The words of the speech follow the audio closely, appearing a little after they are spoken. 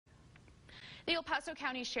The El Paso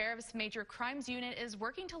County Sheriff's Major Crimes Unit is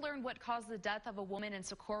working to learn what caused the death of a woman in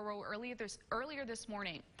Socorro earlier this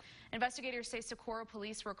morning. Investigators say Socorro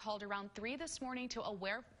police were called around 3 this morning to a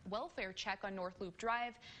welfare check on North Loop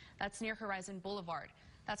Drive. That's near Horizon Boulevard.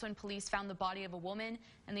 That's when police found the body of a woman,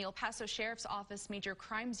 and the El Paso Sheriff's Office Major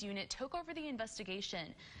Crimes Unit took over the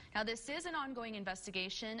investigation. Now, this is an ongoing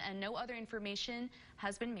investigation, and no other information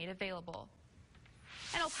has been made available.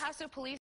 And El Paso police